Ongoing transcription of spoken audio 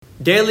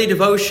Daily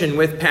Devotion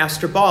with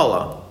Pastor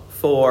Balla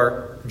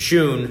for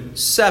June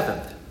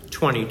 7th,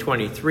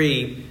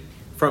 2023,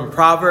 from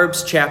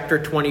Proverbs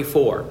chapter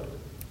 24,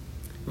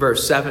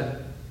 verse 7.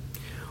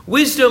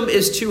 Wisdom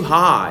is too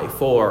high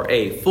for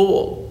a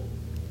fool.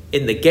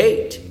 In the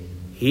gate,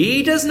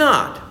 he does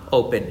not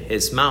open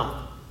his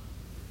mouth.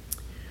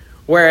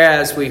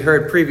 Whereas we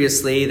heard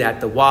previously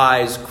that the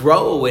wise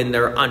grow in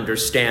their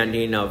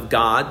understanding of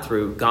God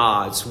through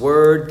God's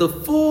word, the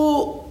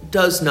fool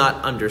does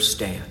not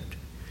understand.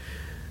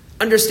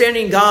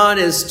 Understanding God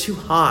is too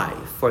high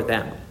for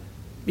them.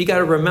 You got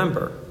to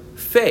remember,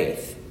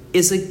 faith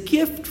is a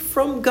gift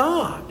from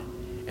God,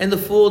 and the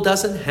fool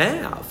doesn't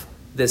have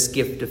this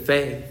gift of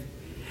faith.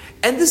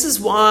 And this is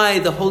why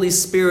the Holy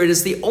Spirit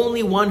is the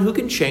only one who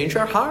can change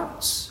our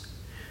hearts.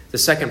 The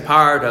second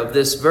part of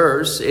this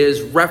verse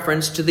is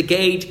reference to the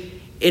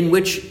gate, in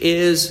which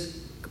is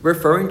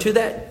referring to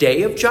that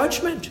day of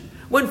judgment,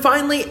 when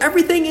finally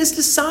everything is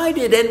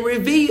decided and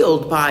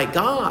revealed by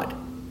God.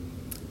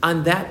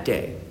 On that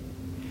day,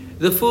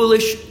 the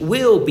foolish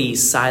will be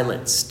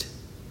silenced,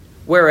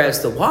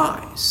 whereas the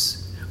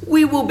wise,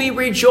 we will be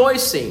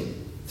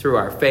rejoicing through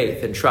our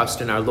faith and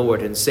trust in our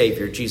Lord and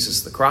Savior,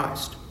 Jesus the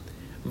Christ.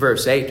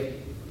 Verse 8,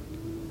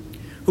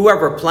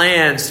 whoever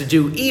plans to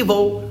do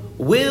evil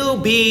will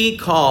be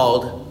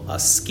called a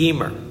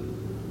schemer.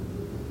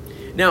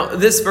 Now,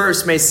 this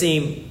verse may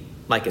seem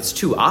like it's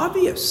too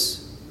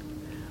obvious,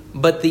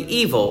 but the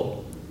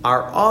evil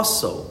are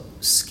also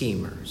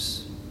schemers.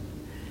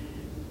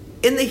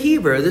 In the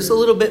Hebrew, there's a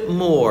little bit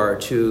more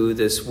to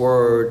this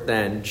word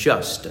than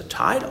just a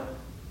title.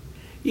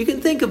 You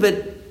can think of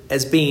it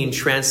as being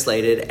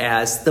translated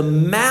as the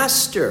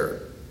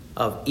master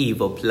of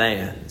evil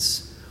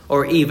plans,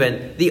 or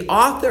even the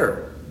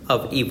author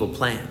of evil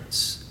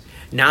plans.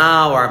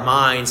 Now our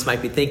minds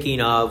might be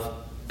thinking of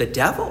the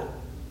devil,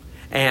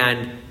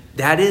 and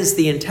that is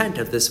the intent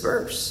of this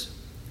verse.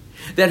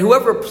 That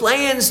whoever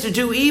plans to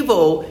do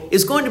evil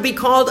is going to be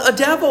called a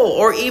devil,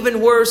 or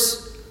even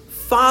worse,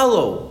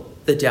 follow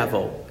the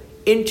devil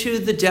into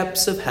the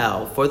depths of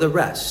hell for the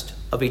rest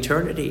of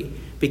eternity,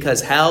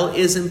 because hell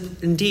is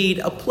indeed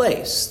a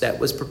place that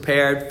was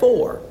prepared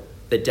for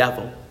the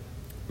devil.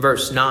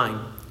 Verse 9,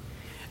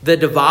 the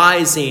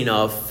devising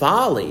of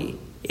folly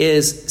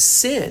is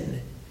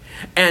sin,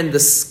 and the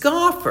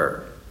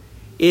scoffer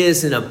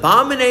is an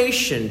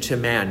abomination to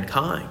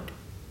mankind.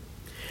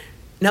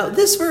 Now,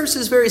 this verse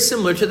is very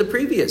similar to the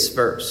previous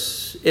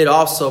verse. It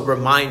also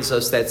reminds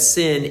us that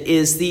sin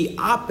is the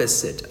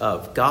opposite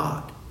of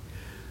God.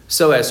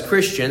 So as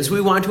Christians,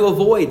 we want to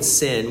avoid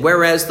sin,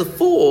 whereas the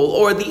fool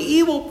or the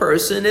evil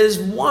person is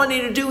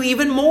wanting to do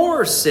even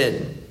more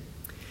sin.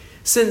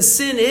 Since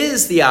sin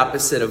is the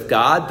opposite of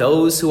God,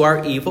 those who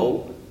are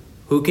evil,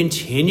 who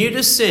continue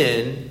to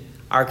sin,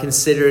 are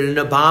considered an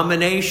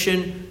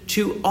abomination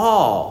to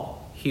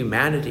all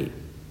humanity.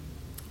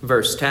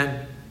 Verse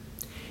 10,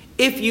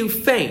 if you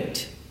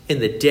faint in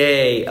the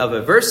day of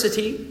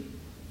adversity,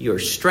 your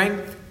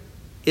strength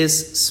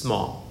is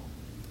small.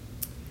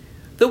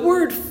 The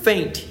word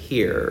faint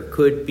here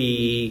could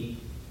be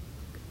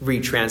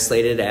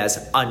retranslated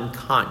as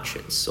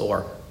unconscious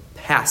or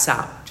pass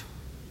out.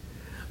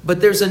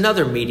 But there's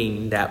another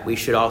meaning that we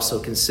should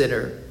also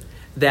consider,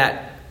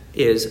 that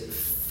is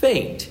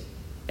faint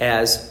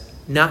as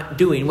not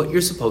doing what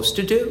you're supposed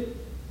to do.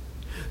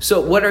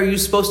 So what are you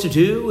supposed to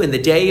do in the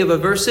day of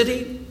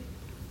adversity?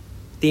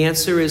 The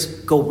answer is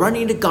go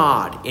running to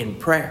God in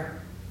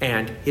prayer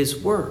and His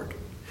Word.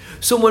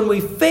 So when we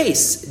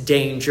face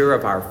danger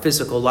of our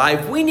physical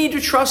life, we need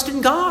to trust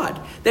in God,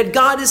 that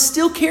God is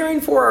still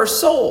caring for our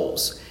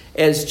souls.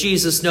 As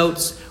Jesus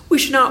notes, we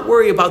should not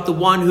worry about the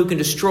one who can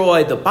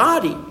destroy the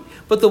body,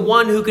 but the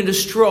one who can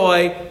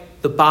destroy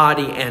the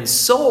body and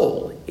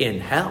soul in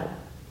hell.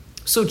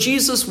 So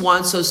Jesus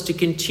wants us to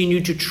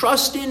continue to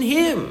trust in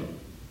Him,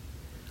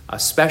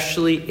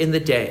 especially in the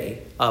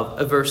day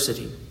of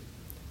adversity.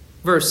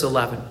 Verse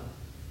 11.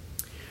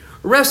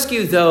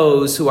 Rescue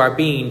those who are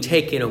being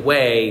taken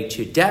away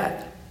to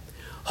death.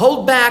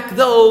 Hold back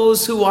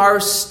those who are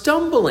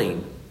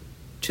stumbling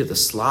to the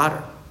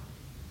slaughter.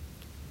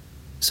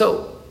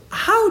 So,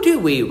 how do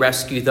we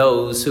rescue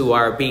those who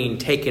are being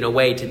taken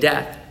away to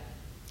death?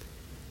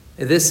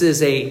 This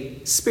is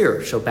a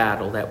spiritual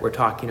battle that we're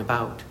talking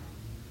about.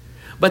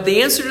 But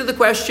the answer to the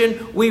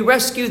question, we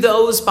rescue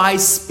those by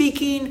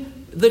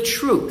speaking the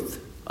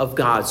truth of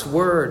God's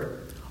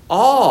word.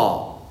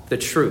 All the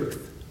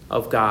truth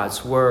of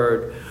God's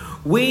word.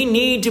 We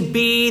need to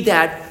be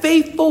that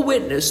faithful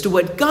witness to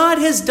what God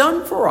has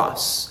done for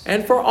us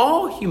and for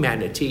all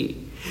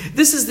humanity.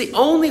 This is the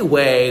only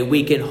way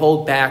we can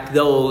hold back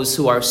those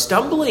who are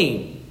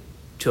stumbling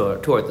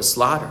toward the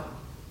slaughter.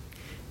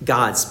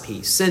 God's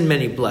peace and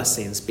many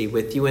blessings be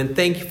with you, and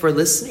thank you for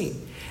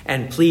listening.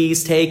 And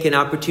please take an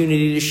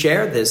opportunity to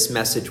share this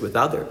message with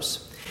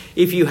others.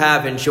 If you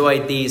have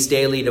enjoyed these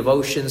daily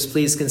devotions,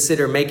 please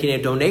consider making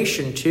a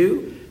donation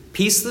to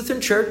Peace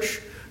Lutheran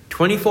Church,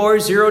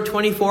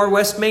 24024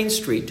 West Main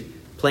Street,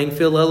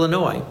 Plainfield,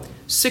 Illinois,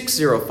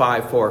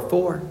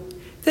 60544.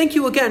 Thank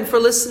you again for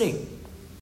listening.